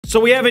So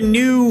we have a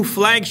new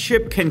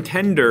flagship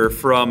contender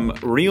from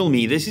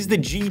Realme. This is the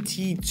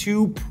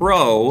GT2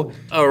 Pro,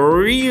 a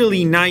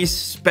really nice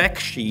spec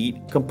sheet,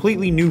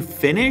 completely new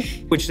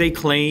finish, which they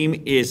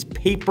claim is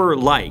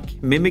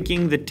paper-like,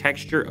 mimicking the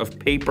texture of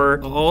paper.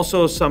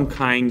 Also some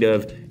kind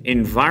of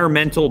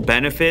environmental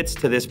benefits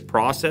to this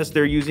process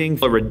they're using,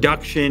 a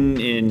reduction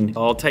in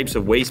all types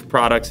of waste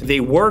products. They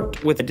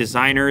worked with a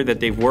designer that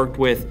they've worked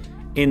with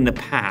in the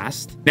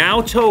past,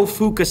 Naoto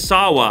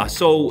Fukasawa.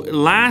 So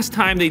last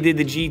time they did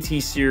the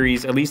GT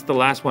series, at least the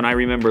last one I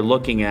remember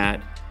looking at,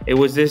 it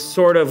was this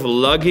sort of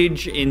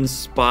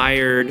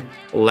luggage-inspired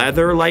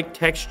leather-like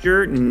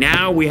texture.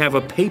 Now we have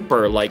a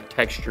paper-like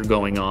texture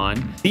going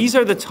on. These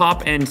are the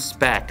top-end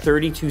spec,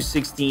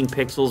 3216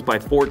 pixels by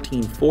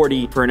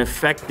 1440 for an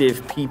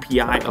effective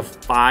PPI of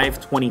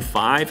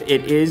 525.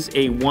 It is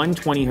a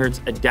 120 hertz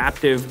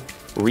adaptive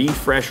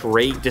refresh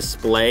rate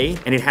display,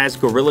 and it has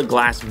Gorilla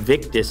Glass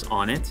Victus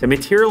on it. The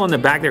material on the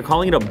back, they're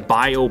calling it a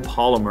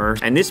biopolymer,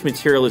 and this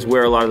material is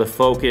where a lot of the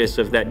focus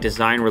of that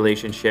design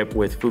relationship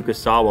with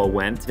Fukasawa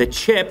went. The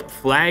chip,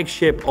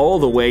 flagship all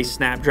the way,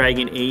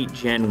 Snapdragon 8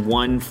 Gen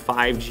 1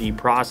 5G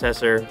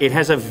processor. It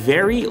has a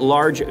very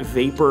large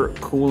vapor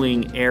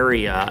cooling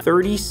area,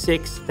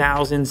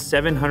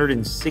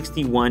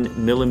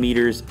 36,761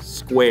 millimeters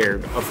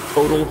squared of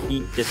total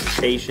heat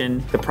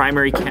dissipation. The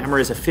primary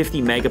camera is a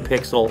 50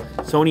 megapixel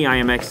Sony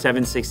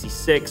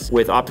IMX766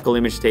 with optical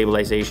image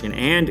stabilization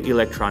and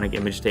electronic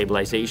image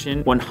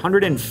stabilization.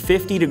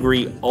 150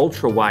 degree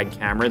ultra wide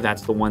camera.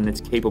 That's the one that's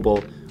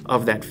capable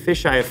of that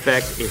fisheye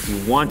effect if you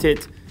want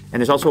it. And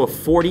there's also a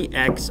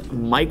 40x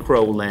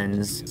micro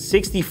lens,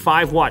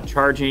 65 watt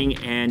charging,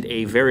 and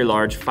a very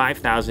large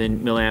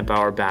 5,000 milliamp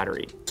hour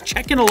battery.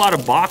 Checking a lot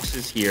of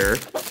boxes here,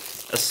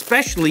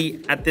 especially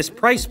at this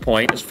price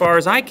point, as far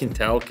as I can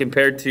tell,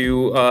 compared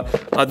to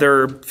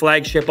other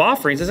flagship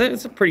offerings.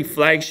 It's a pretty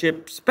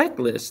flagship spec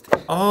list.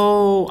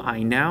 Oh,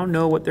 I now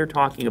know what they're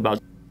talking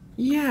about.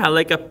 Yeah,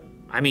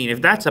 I mean,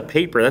 if that's a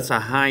paper, that's a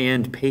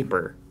high-end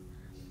paper.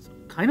 It's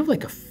kind of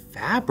like a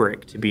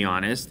fabric, to be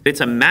honest.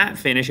 It's a matte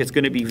finish. It's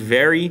going to be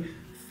very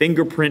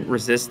fingerprint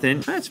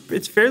resistant.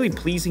 It's fairly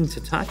pleasing to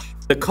touch.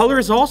 The color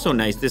is also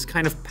nice, this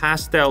kind of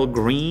pastel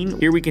green.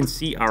 Here we can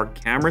see our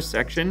camera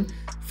section.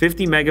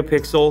 50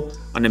 megapixel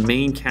on the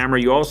main camera.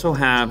 You also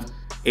have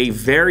a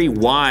very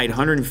wide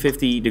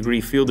 150 degree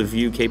field of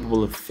view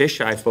capable of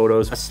fisheye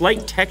photos. A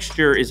slight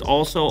texture is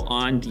also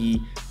on the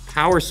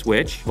power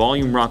switch.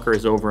 Volume rocker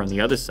is over on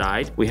the other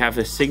side. We have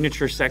the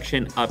signature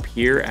section up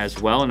here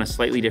as well, and a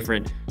slightly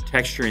different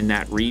texture in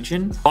that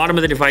region. Bottom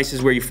of the device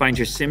is where you find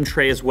your SIM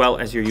tray as well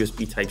as your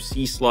USB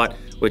Type-C slot,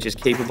 which is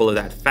capable of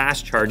that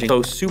fast charging.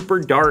 So super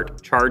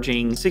dart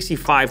charging,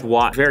 65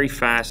 watt, very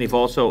fast. They've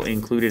also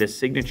included a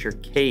signature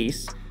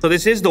case. So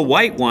this is the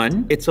white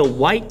one. It's a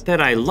white that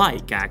I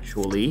like,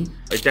 actually.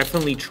 It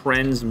definitely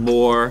trends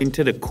more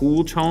into the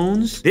cool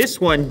tones.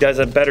 This one does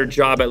a better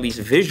job, at least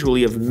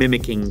visually, of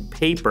mimicking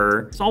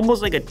paper. It's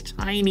almost like a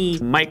tiny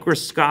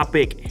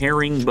microscopic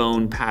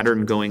herringbone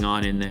pattern going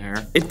on in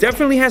there. It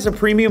definitely has a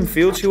premium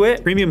feel to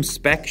it, premium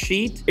spec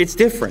sheet. It's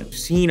different. I've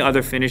seen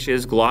other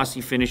finishes,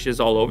 glossy finishes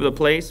all over the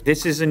place.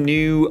 This is a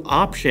new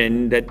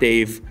option that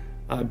they've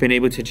been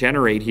able to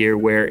generate here,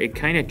 where it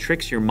kind of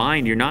tricks your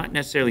mind. You're not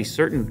necessarily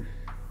certain,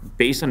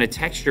 based on a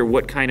texture,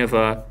 what kind of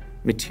a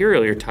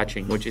material you're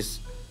touching, which is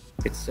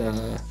it's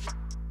a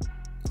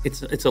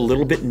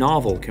little bit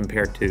novel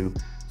compared to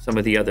some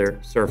of the other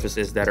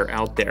surfaces that are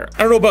out there.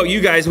 I don't know about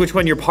you guys, which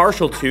one you're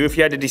partial to. If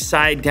you had to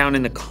decide down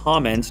in the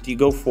comments, do you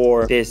go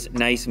for this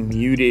nice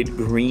muted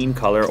green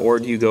color, or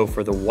do you go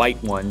for the white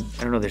one?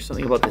 I don't know, there's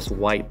something about this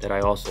white that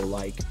I also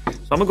like.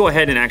 So I'm gonna go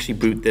ahead and actually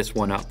boot this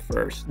one up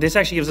first. This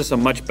actually gives us a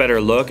much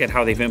better look at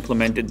how they've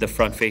implemented the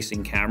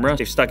front-facing camera.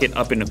 They've stuck it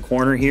up in the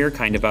corner here,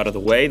 kind of out of the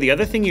way. The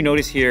other thing you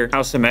notice here,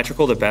 how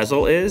symmetrical the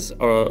bezel is,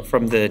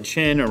 from the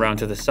chin around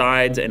to the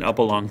sides and up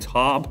along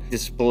top.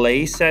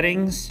 Display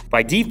settings.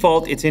 By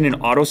default, it's in an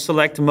auto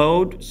select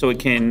mode, so it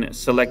can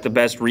select the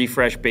best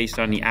refresh based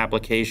on the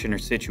application or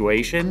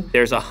situation.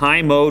 There's a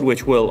high mode,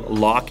 which will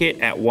lock it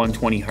at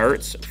 120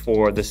 hertz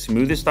for the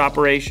smoothest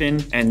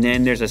operation. And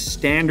then there's a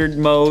standard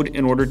mode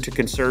in order to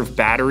conserve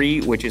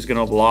battery, which is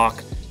gonna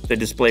lock the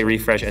display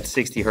refresh at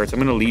 60 hertz. I'm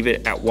gonna leave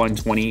it at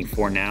 120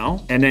 for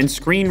now. And then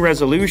screen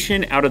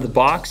resolution out of the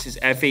box is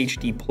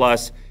FHD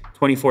plus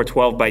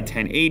 2412 by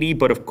 1080,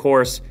 but of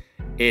course,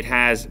 it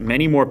has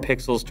many more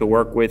pixels to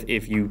work with.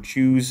 If you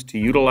choose to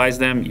utilize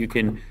them, you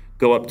can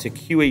go up to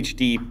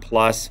QHD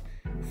plus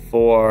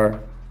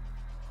for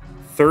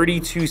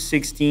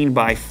 3216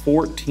 by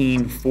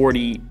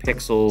 1440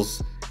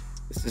 pixels.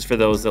 This is for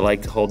those that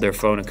like to hold their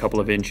phone a couple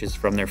of inches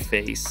from their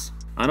face.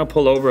 I'm gonna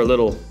pull over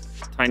a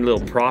tiny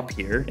little prop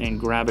here and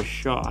grab a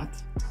shot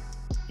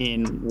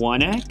in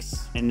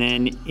 1x, and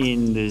then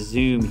in the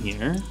zoom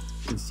here,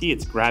 you can see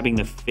it's grabbing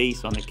the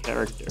face on the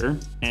character.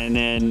 And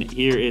then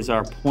here is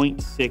our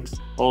 0.6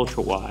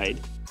 ultra wide.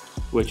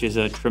 which is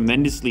a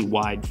tremendously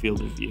wide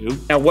field of view.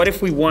 Now, what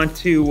if we want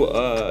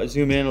to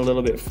zoom in a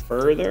little bit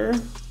further?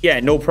 Yeah,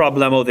 no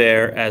problemo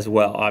there as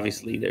well.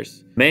 Obviously,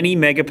 there's many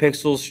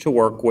megapixels to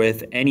work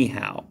with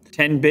anyhow.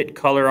 10-bit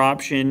color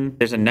option.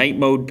 There's a night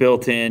mode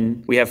built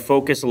in. We have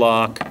focus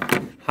lock,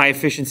 high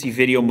efficiency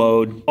video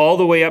mode, all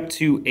the way up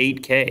to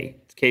 8K.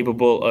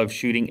 Capable of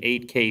shooting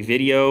 8K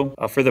video.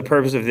 For the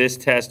purpose of this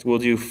test, we'll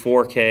do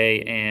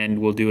 4K and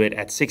we'll do it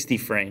at 60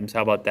 frames.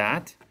 How about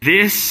that?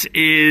 This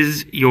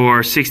is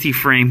your 60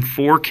 frame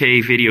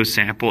 4K video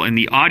sample, and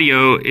the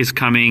audio is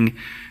coming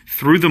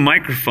through the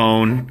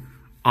microphone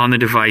on the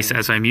device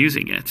as I'm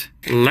using it.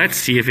 Let's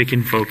see if it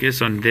can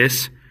focus on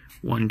this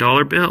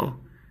 $1 bill.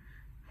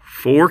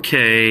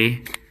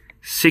 4K,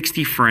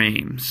 60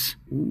 frames.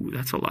 Ooh,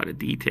 that's a lot of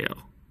detail.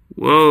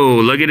 Whoa,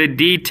 look at the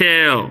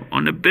detail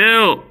on the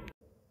bill.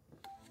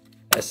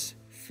 Yes,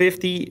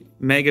 50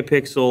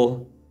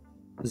 megapixel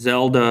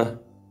Zelda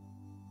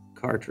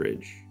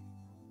cartridge.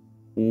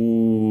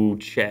 Ooh,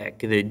 check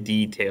the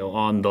detail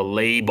on the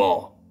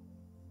label.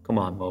 Come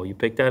on, Mo, you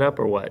picked that up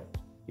or what?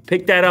 You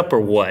picked that up or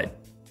what?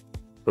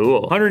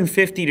 Cool.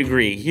 150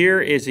 degree.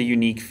 Here is a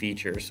unique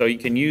feature. So you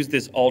can use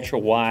this ultra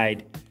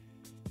wide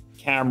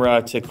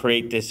camera to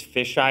create this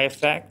fisheye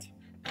effect.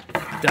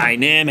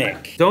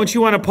 Dynamic. Don't you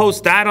want to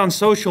post that on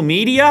social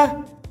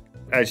media?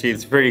 Actually,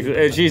 it's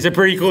pretty. She's a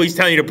pretty cool. He's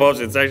telling you to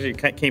post it. It's actually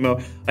came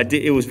out.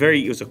 It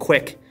was a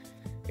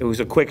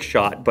quick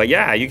shot. But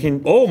yeah, you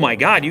can. Oh my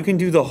God, you can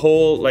do the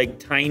whole like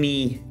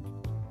tiny.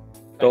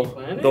 The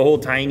whole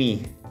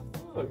tiny.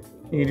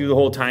 You can do the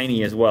whole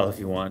tiny as well if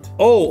you want.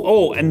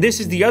 Oh, and this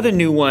is the other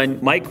new one,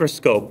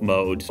 microscope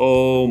mode.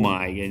 Oh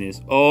my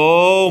goodness.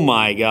 Oh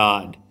my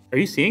God. Are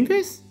you seeing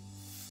this?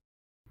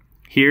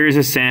 Here is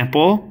a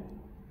sample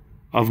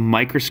of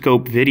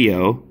microscope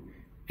video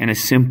and a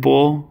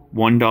simple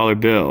 $1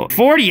 bill.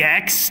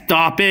 40x,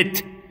 stop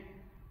it.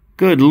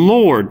 Good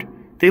Lord,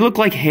 they look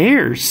like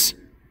hairs.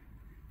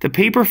 The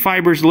paper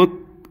fibers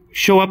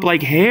show up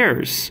like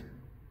hairs.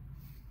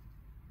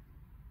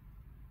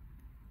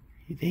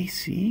 Are they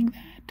seeing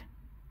that?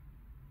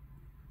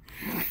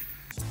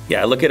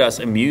 Yeah, look at us,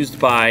 amused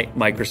by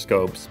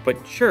microscopes. But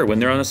sure, when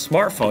they're on a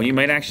smartphone, you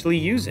might actually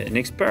use it and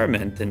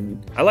experiment.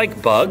 And I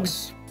like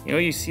bugs. You know,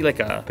 you see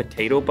like a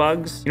potato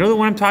bugs. You know the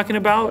one I'm talking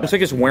about? It's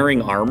like it's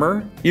wearing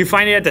armor. You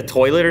find it at the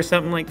toilet or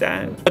something like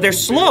that. But they're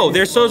slow.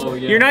 They're so,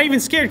 you're not even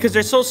scared because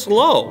they're so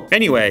slow.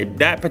 Anyway,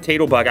 that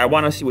potato bug, I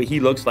want to see what he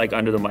looks like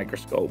under the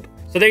microscope.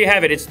 So there you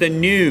have it. It's the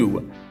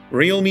new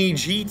Realme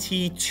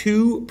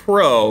GT2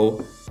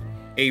 Pro,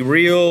 a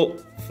real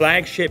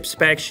flagship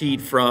spec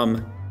sheet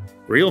from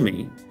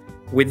Realme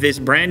with this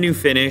brand new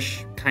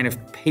finish, kind of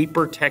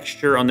paper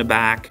texture on the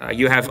back.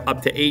 You have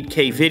up to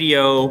 8K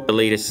video, the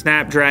latest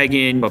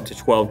Snapdragon, up to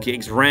 12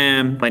 gigs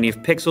RAM, plenty of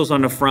pixels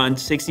on the front,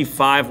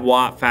 65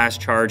 watt fast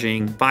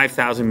charging,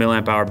 5,000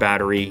 milliamp hour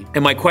battery.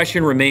 And my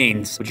question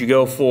remains, would you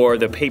go for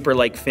the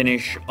paper-like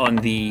finish on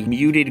the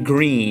muted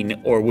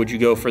green, or would you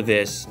go for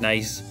this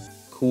nice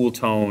cool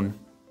tone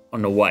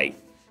on the white?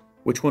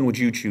 Which one would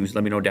you choose?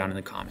 Let me know down in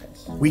the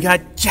comments. We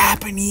got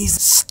Japanese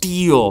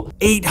steel,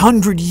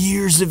 800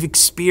 years of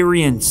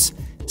experience,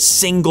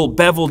 single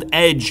beveled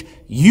edge,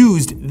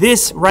 used,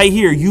 this right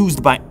here,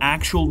 used by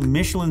actual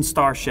Michelin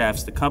star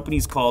chefs. The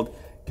company's called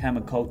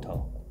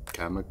Kamikoto.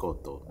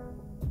 Kamikoto.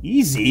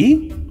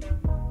 Easy.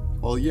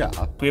 Well, yeah.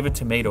 We have a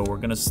tomato. We're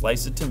gonna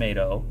slice a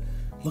tomato.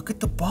 Look at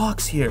the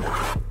box here.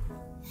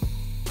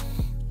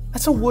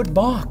 That's a wood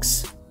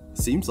box.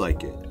 Seems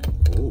like it.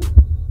 Oh.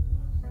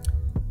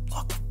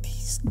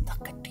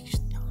 Look at these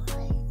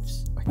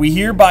knives. We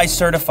hereby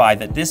certify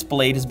that this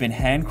blade has been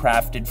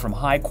handcrafted from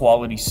high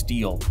quality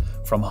steel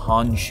from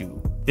Honshu.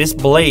 This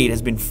blade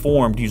has been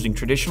formed using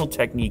traditional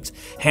techniques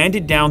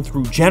handed down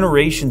through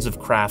generations of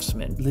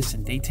craftsmen.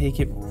 Listen, they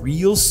take it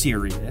real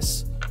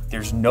serious.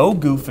 There's no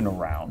goofing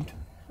around.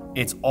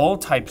 It's all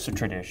types of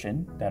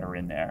tradition that are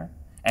in there,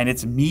 and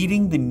it's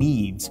meeting the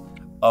needs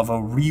of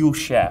a real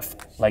chef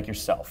like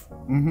yourself.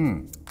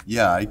 Mm-hmm.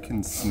 Yeah, I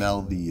can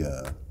smell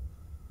the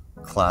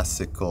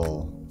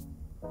classical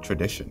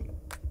tradition.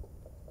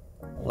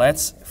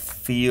 Let's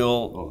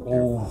feel.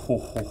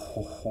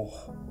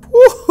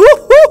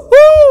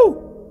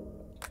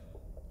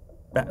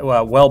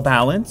 Well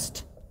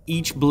balanced.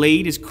 Each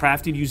blade is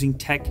crafted using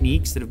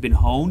techniques that have been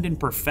honed and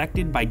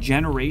perfected by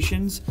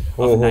generations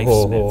of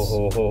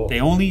knifesmiths. They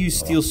only use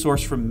steel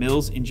sourced from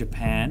mills in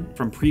Japan,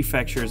 from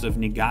prefectures of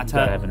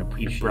Niigata,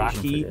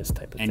 Ibaraki,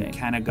 and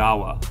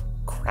Kanagawa.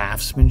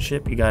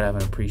 Craftsmanship, you gotta have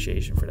an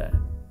appreciation for that.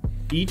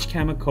 Each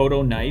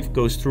Kamikoto knife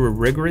goes through a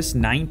rigorous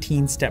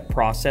 19-step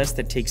process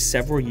that takes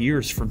several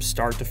years from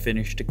start to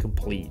finish to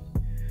complete.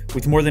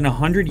 With more than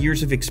 100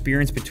 years of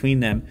experience between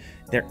them,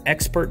 their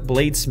expert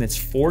bladesmiths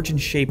forge and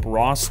shape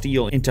raw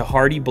steel into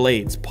hardy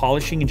blades,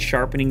 polishing and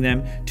sharpening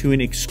them to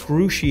an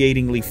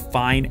excruciatingly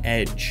fine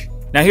edge.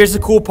 Now here's the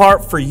cool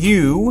part for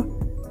you.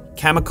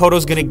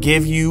 Kamakoto's gonna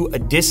give you a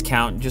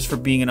discount just for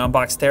being an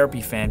Unbox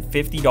Therapy fan,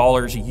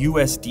 $50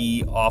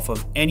 USD off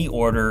of any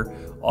order.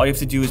 All you have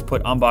to do is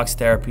put Unbox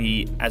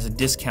Therapy as a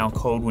discount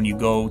code when you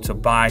go to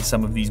buy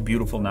some of these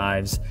beautiful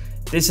knives.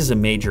 This is a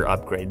major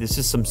upgrade. This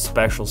is some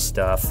special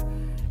stuff.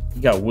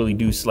 You got Willie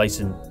Doo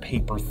slicing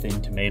paper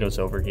thin tomatoes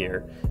over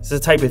here. This is the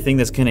type of thing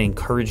that's gonna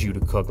encourage you to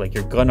cook. Like,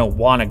 you're gonna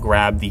wanna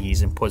grab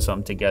these and put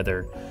something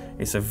together.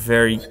 It's a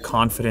very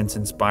confidence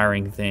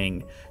inspiring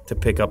thing to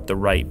pick up the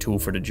right tool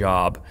for the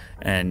job.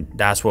 And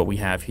that's what we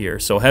have here.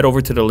 So head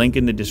over to the link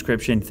in the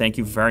description. Thank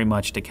you very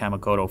much to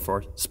Kamakoto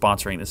for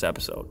sponsoring this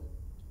episode.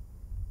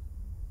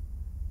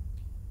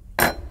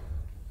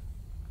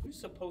 You're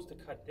supposed to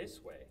cut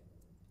this way.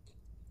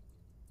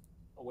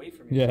 Away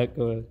from you. Yeah,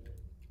 go ahead.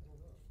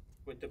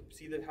 With the,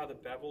 see how the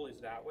bevel is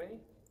that way?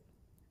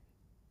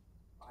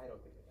 I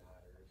don't think